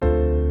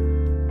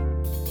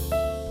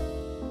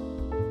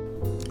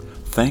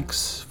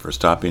Thanks for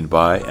stopping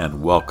by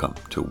and welcome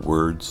to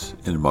Words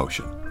in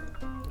Motion.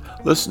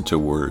 Listen to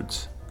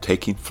words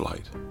taking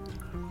flight.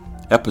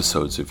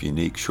 Episodes of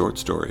unique short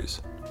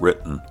stories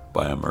written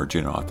by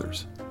emerging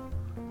authors.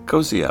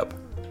 Cozy up.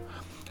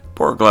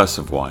 Pour a glass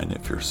of wine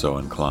if you're so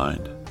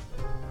inclined.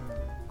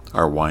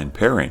 Our wine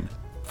pairing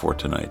for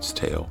tonight's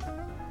tale: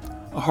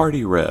 a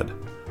hearty red,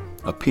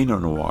 a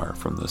Pinot Noir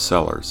from the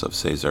cellars of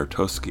Cesar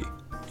Toschi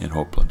in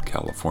Oakland,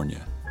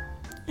 California.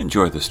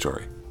 Enjoy the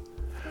story.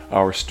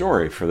 Our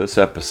story for this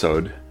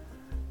episode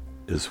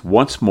is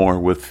Once More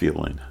with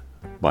Feeling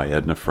by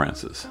Edna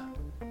Francis.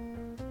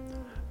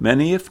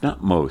 Many, if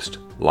not most,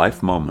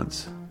 life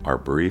moments are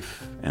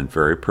brief and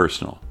very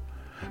personal,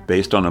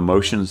 based on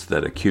emotions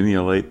that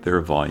accumulate their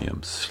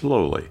volume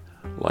slowly,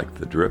 like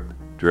the drip,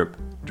 drip,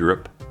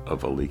 drip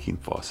of a leaking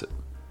faucet.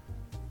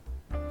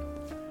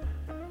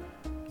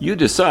 You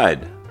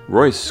decide.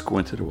 Royce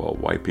squinted while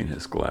wiping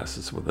his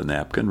glasses with a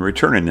napkin,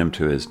 returning them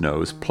to his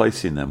nose,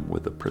 placing them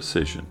with a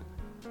precision.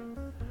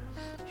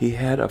 He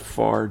had a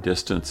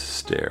far-distance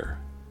stare.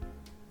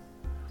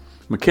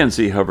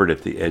 Mackenzie hovered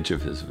at the edge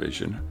of his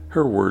vision.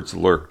 Her words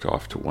lurked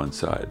off to one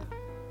side.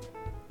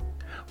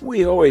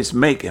 "We always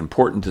make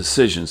important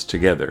decisions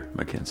together,"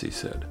 Mackenzie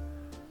said.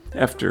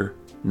 "After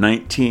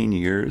 19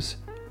 years,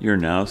 you're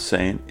now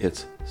saying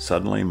it's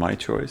suddenly my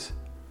choice?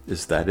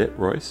 Is that it,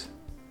 Royce?"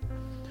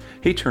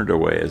 He turned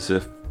away as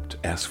if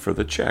to ask for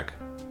the check,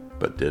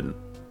 but didn't.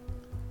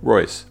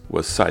 Royce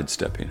was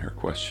sidestepping her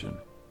question.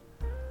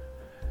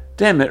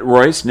 "Damn it,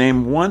 Royce,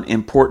 name one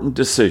important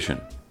decision."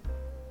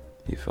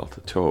 He felt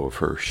the toe of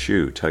her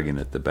shoe tugging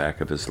at the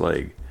back of his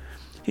leg.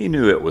 He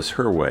knew it was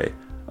her way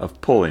of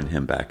pulling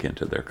him back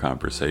into their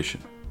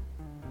conversation.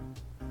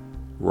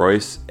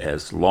 "Royce,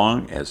 as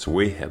long as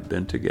we have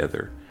been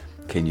together,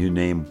 can you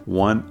name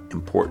one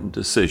important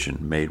decision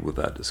made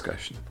without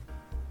discussion?"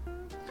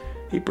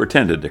 He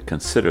pretended to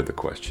consider the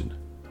question.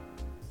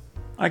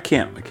 "I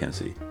can't,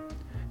 Mackenzie.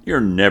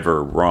 You're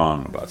never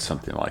wrong about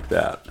something like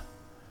that."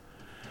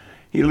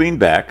 He leaned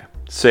back,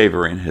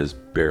 savoring his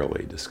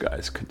barely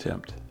disguised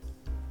contempt.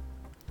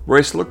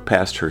 Royce looked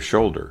past her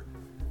shoulder,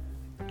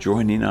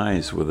 joining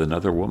eyes with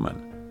another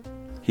woman.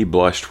 He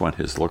blushed when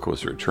his look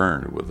was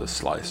returned with a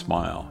sly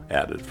smile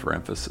added for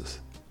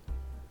emphasis.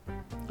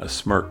 A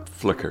smirk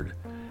flickered,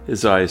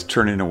 his eyes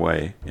turning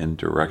away in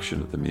direction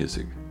of the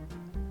music.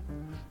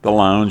 The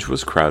lounge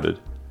was crowded.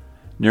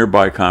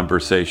 Nearby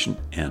conversation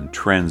and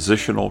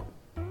transitional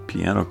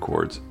piano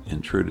chords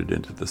intruded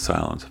into the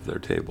silence of their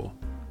table.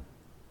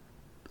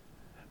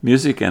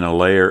 Music and a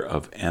layer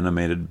of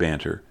animated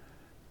banter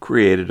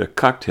created a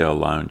cocktail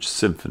lounge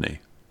symphony.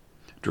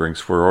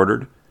 Drinks were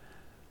ordered.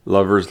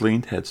 Lovers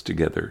leaned heads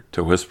together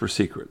to whisper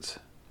secrets.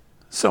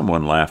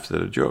 Someone laughed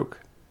at a joke.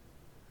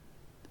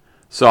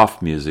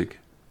 Soft music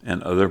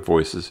and other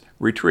voices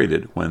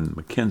retreated when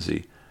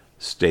Mackenzie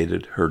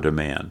stated her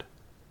demand.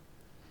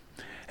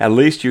 "At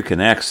least you can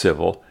act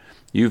civil.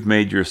 You've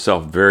made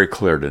yourself very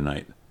clear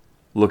tonight,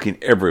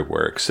 looking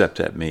everywhere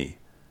except at me.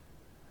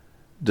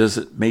 Does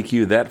it make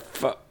you that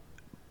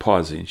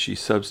Pausing, she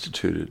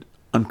substituted,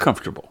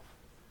 "uncomfortable."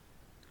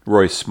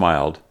 Royce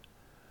smiled,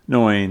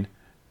 knowing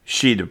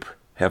she'd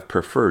have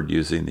preferred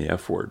using the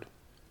F word.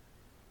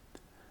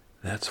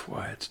 "That's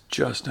why it's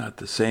just not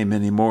the same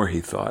anymore,"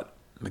 he thought.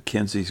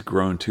 "Mackenzie's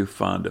grown too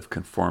fond of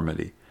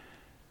conformity,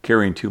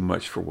 caring too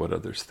much for what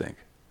others think.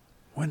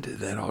 When did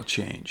that all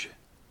change?"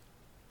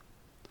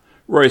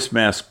 Royce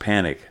masked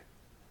panic,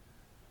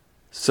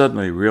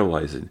 suddenly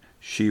realizing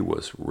she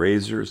was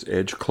razor's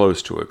edge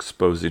close to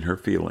exposing her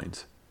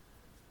feelings.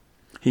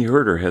 He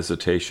heard her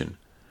hesitation,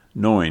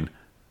 knowing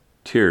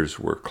tears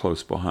were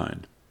close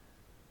behind.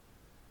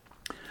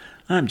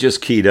 "I'm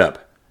just keyed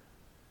up."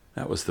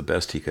 That was the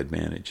best he could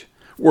manage.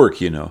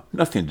 "Work, you know,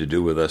 nothing to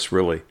do with us,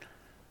 really.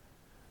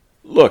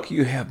 Look,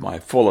 you have my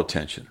full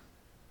attention."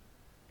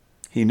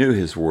 He knew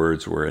his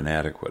words were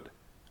inadequate.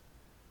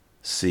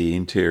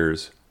 Seeing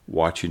tears,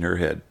 watching her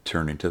head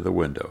turning to the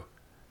window,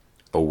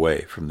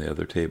 away from the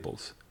other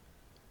tables.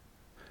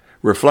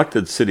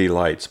 Reflected city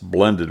lights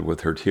blended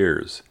with her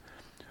tears.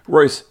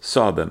 Royce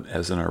saw them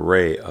as an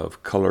array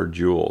of colored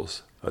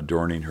jewels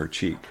adorning her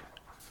cheek.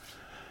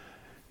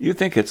 "You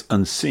think it's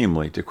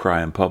unseemly to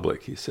cry in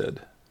public," he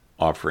said,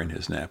 offering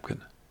his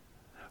napkin.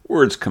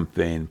 Words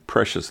conveying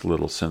precious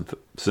little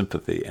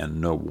sympathy and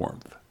no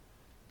warmth.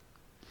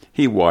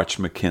 He watched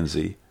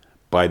Mackenzie,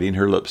 biting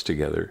her lips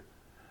together,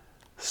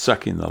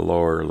 sucking the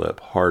lower lip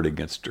hard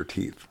against her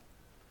teeth.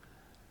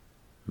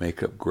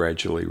 Makeup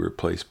gradually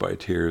replaced by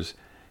tears.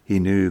 He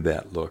knew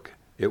that look.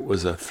 It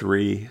was a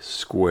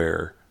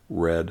 3-square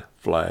red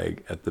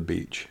flag at the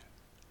beach,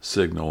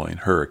 signaling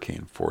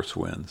hurricane force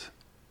winds.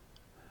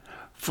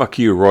 "Fuck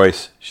you,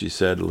 Royce," she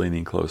said,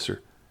 leaning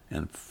closer,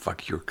 "and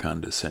fuck your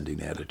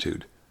condescending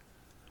attitude."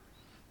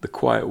 The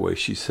quiet way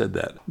she said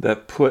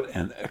that put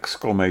an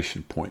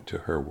exclamation point to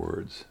her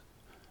words.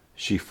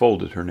 She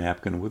folded her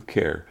napkin with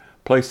care,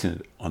 placing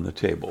it on the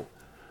table.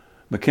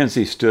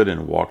 Mackenzie stood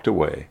and walked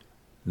away,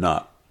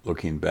 not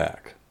looking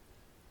back.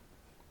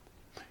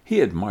 He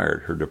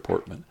admired her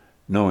deportment,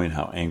 knowing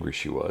how angry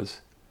she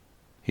was.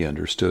 He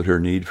understood her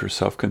need for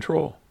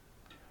self-control.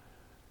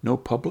 No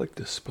public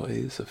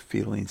displays of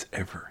feelings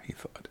ever, he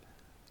thought.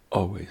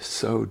 Always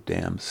so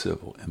damn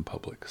civil in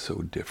public, so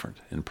different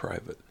in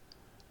private.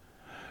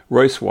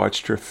 Royce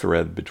watched her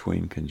thread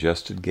between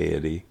congested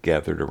gaiety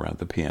gathered around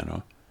the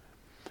piano.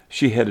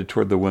 She headed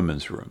toward the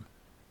women's room.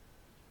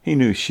 He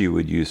knew she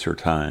would use her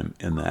time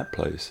in that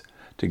place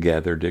to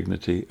gather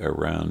dignity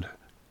around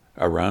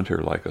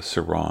her like a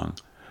sarong,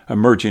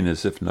 emerging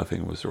as if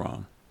nothing was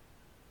wrong.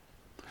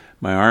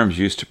 My arms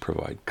used to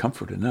provide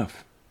comfort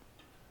enough.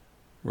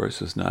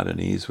 Royce was not at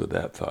ease with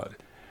that thought.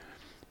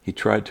 He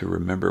tried to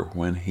remember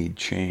when he'd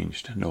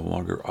changed, no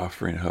longer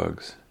offering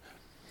hugs.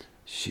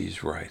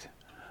 She's right.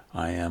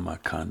 I am a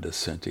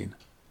condescending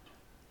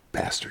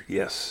bastard.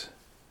 Yes,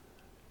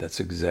 that's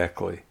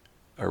exactly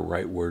a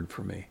right word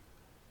for me.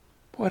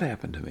 What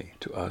happened to me,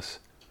 to us?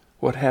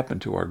 What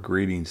happened to our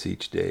greetings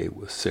each day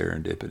with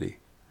serendipity?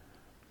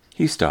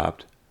 He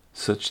stopped.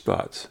 Such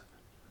thoughts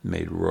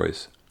made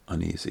Royce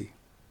uneasy.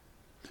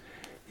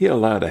 He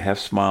allowed a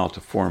half-smile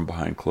to form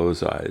behind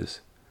closed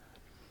eyes,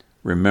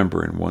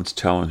 remembering once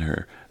telling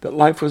her that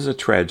life was a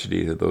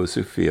tragedy to those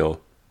who feel,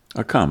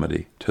 a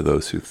comedy to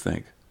those who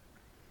think.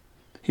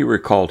 He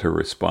recalled her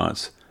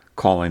response,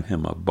 calling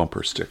him a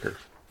bumper sticker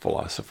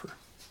philosopher.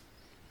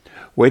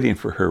 Waiting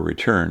for her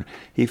return,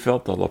 he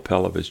felt the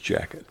lapel of his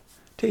jacket,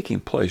 taking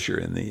pleasure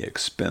in the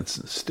expense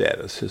and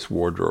status his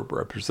wardrobe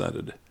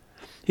represented.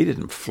 He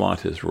didn't flaunt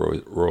his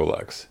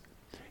Rolex,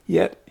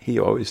 yet he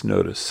always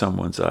noticed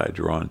someone's eye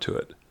drawn to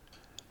it.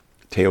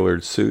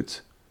 Tailored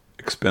suits,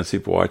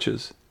 expensive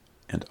watches,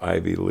 and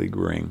Ivy League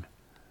ring.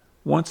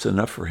 Once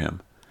enough for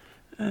him,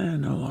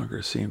 no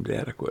longer seemed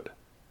adequate.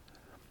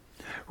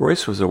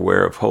 Royce was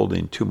aware of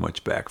holding too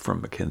much back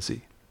from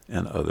Mackenzie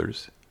and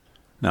others.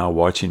 Now,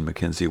 watching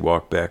Mackenzie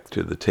walk back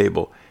to the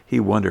table, he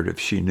wondered if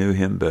she knew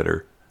him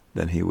better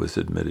than he was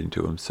admitting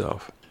to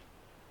himself.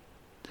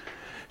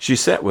 She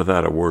sat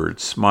without a word,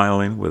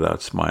 smiling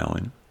without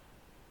smiling.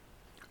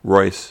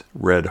 Royce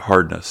read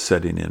hardness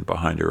setting in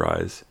behind her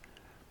eyes.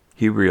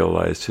 He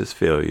realized his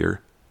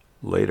failure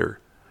later.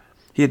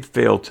 He had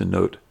failed to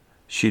note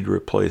she'd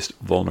replaced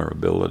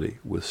vulnerability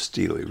with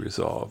steely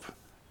resolve.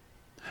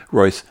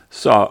 Royce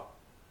saw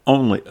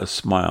only a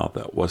smile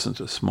that wasn't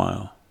a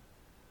smile.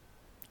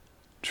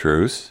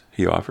 Truce,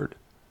 he offered.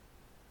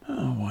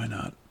 Oh, why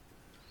not?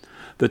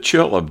 The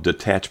chill of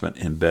detachment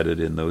embedded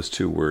in those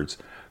two words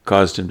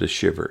caused him to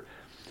shiver,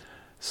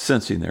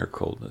 sensing their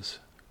coldness.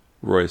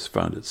 Royce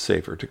found it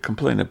safer to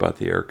complain about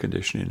the air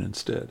conditioning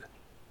instead.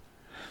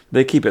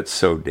 They keep it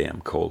so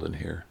damn cold in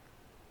here.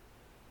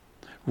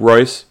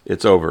 Royce,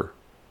 it's over.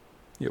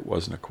 It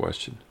wasn't a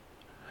question.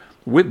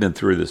 We've been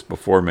through this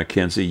before,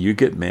 Mackenzie. You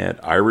get mad,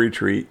 I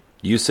retreat.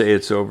 You say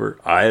it's over,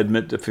 I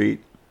admit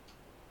defeat.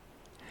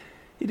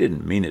 He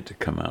didn't mean it to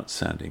come out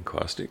sounding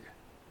caustic,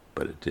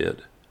 but it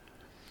did.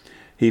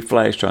 He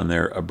flashed on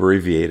their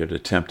abbreviated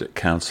attempt at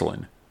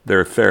counseling.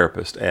 Their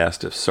therapist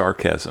asked if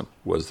sarcasm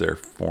was their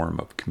form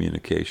of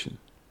communication.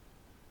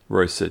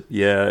 Royce said,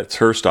 yeah, it's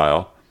her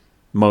style,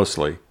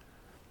 mostly,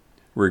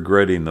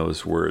 regretting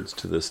those words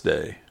to this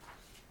day.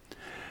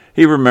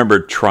 He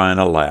remembered trying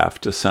a laugh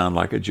to sound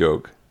like a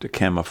joke, to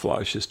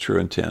camouflage his true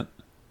intent.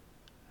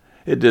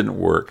 It didn't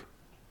work,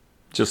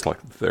 just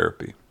like the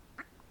therapy.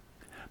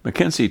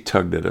 Mackenzie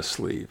tugged at a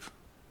sleeve.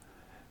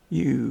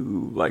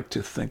 You like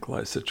to think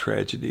life's a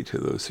tragedy to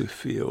those who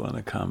feel and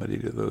a comedy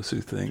to those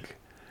who think.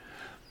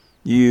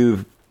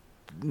 You've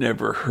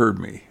never heard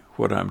me,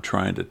 what I'm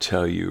trying to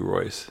tell you,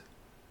 Royce.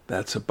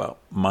 That's about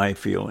my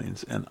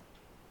feelings, and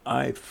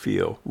I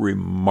feel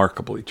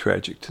remarkably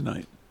tragic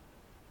tonight.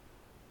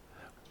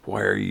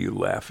 Why are you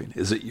laughing?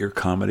 Is it your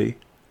comedy,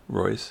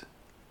 Royce?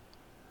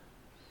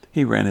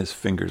 He ran his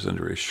fingers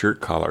under his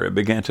shirt collar. It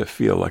began to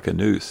feel like a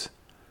noose.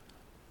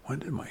 When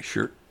did my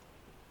shirt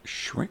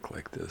shrink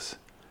like this?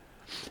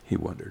 He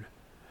wondered.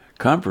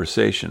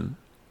 Conversation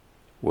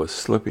was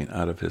slipping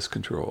out of his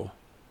control,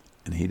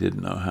 and he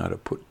didn't know how to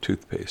put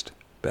toothpaste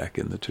back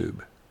in the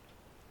tube.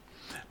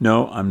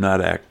 No, I'm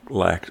not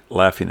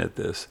laughing at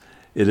this.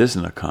 It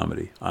isn't a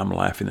comedy. I'm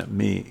laughing at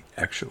me,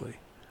 actually.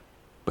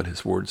 But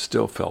his words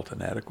still felt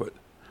inadequate.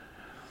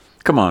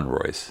 Come on,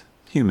 Royce.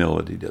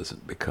 Humility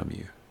doesn't become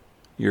you.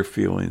 Your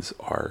feelings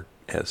are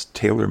as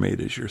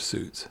tailor-made as your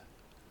suits.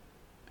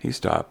 He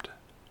stopped,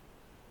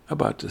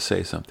 about to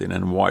say something,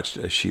 and watched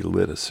as she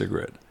lit a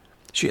cigarette.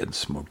 She hadn't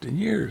smoked in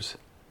years.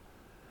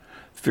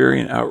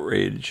 Fearing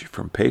outrage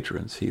from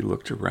patrons, he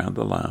looked around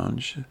the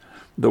lounge,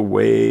 the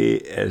way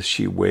as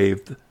she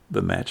waved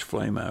the match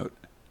flame out,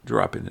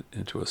 dropping it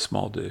into a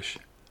small dish.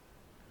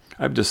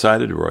 I've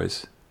decided,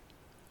 Royce.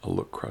 A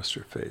look crossed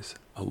her face,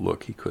 a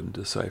look he couldn't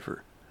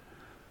decipher.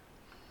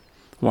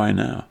 Why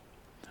now?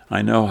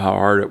 I know how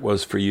hard it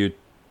was for you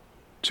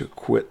to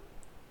quit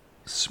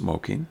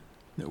smoking.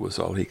 It was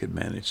all he could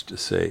manage to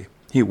say.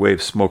 He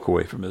waved smoke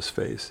away from his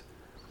face.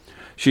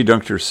 She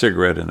dunked her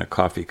cigarette in a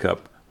coffee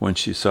cup when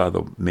she saw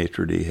the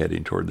maitre d'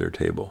 heading toward their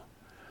table.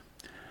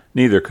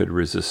 Neither could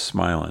resist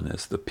smiling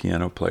as the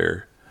piano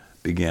player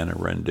began a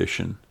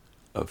rendition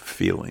of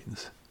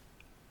feelings.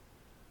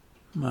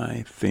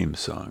 My theme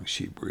song,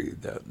 she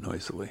breathed out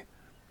noisily.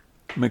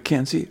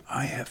 Mackenzie,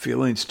 I have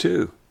feelings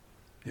too.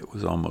 It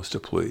was almost a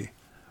plea.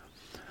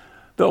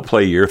 They'll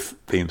play your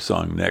theme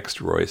song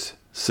next, Royce.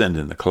 Send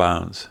in the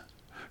clowns.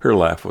 Her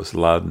laugh was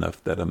loud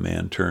enough that a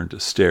man turned to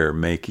stare,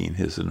 making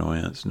his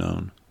annoyance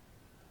known.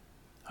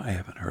 I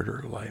haven't heard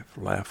her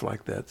laugh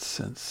like that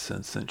since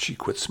she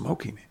quit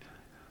smoking.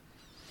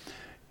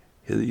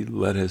 He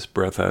let his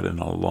breath out in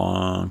a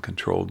long,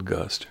 controlled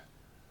gust,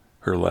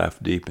 her laugh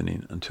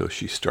deepening until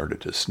she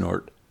started to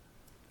snort,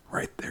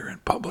 right there in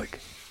public.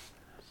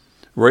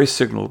 Royce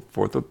signaled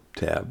for the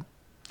tab,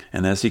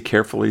 and as he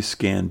carefully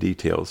scanned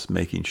details,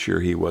 making sure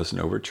he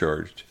wasn't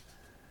overcharged,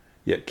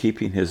 yet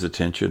keeping his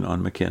attention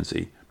on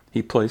Mackenzie,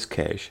 he placed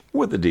cash,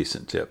 with a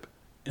decent tip,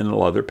 in a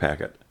leather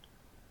packet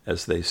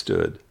as they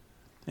stood,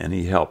 and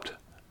he helped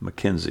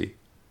Mackenzie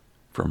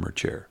from her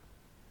chair.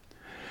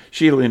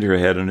 She leaned her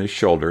head on his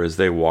shoulder as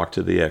they walked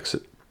to the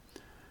exit.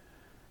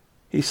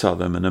 He saw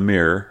them in a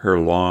mirror, her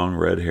long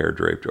red hair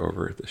draped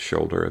over the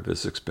shoulder of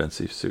his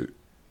expensive suit,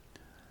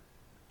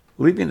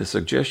 leaving a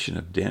suggestion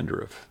of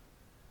dandruff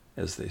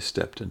as they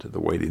stepped into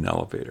the waiting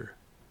elevator.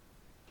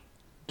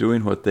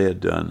 Doing what they had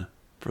done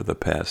for the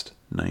past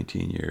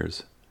 19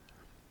 years,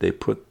 they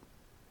put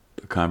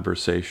the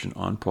conversation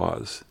on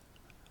pause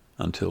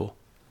until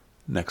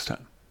next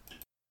time.